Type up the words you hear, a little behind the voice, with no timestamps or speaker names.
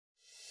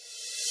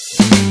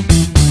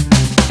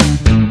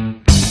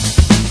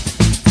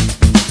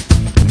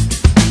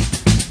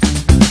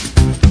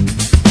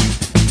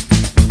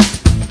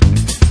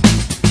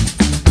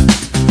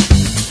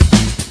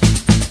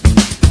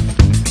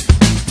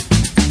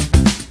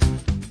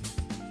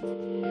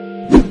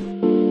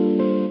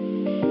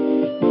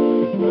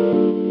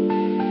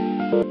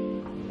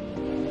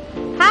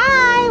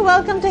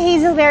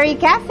HazelBerry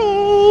Cafe!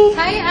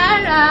 Hi,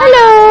 Ara!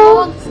 Hello!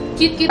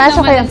 Cute-cute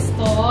Pasok naman kayo. ang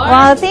store.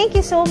 Wow, thank you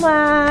so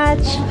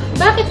much!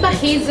 Bakit ba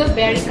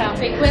HazelBerry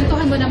Cafe?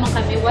 Kwentuhan mo naman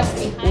kami, what's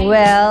behind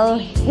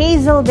Well, it?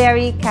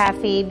 HazelBerry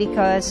Cafe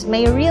because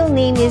my real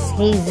name is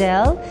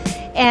Hazel.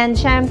 And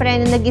syempre,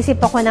 nung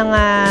nag-isip ako ng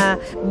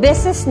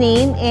business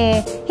name,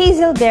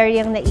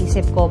 HazelBerry ang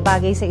naisip ko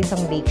bagay sa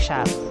isang bake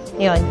shop.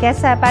 Yun,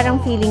 kesa parang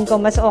feeling ko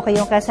mas okay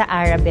yung kesa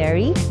Ara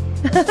Berry.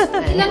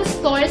 Ilang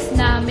stores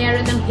na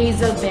meron ng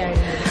HazelBerry?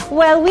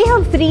 Well, we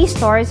have 3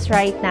 stores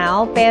right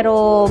now,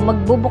 pero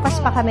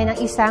magbubukas pa kami ng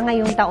isa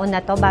ngayong taon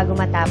na to bago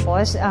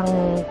matapos, ang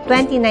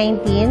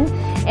 2019.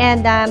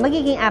 And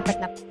magiging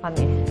 4 na po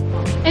kami.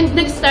 And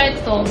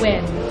nag-start to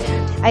when?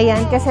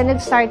 Ayan, kasi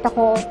nag-start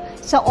ako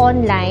sa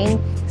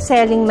online,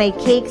 selling my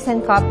cakes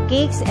and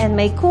cupcakes and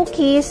my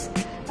cookies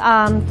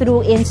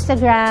through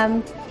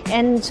Instagram.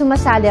 And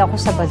sumasali ako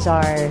sa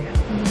bazaar.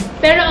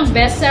 Pero ang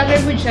bestseller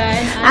mo dyan?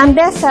 Ang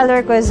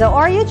bestseller ko is the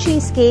Oreo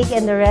cheesecake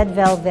and the red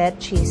velvet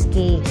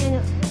cheesecake.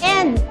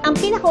 And ang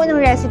pinakaunang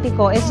recipe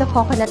ko is the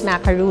coconut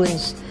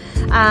macaroons.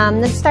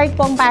 Nag-start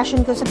po ang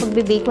passion ko sa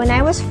pagbe-bake when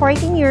I was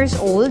 14 years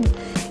old.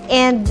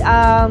 And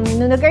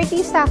nung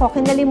nag-artista ako,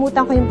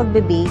 kinalimutan ko yung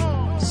pagbe-bake.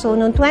 So,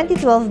 noong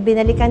 2012,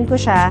 binalikan ko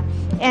siya.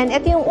 And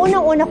ito yung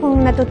unang-una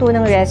kong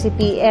natutunang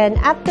recipe. And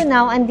up to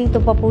now,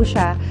 andito pa po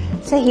siya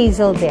sa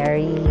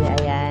HazelBerry.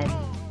 Ayan.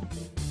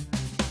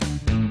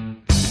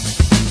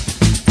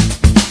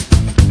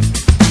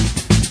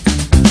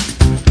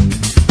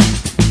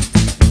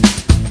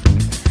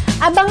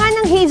 Abangan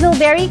ng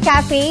HazelBerry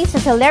Cafe sa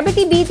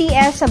Celebrity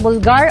BTS sa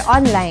Bulgar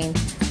online.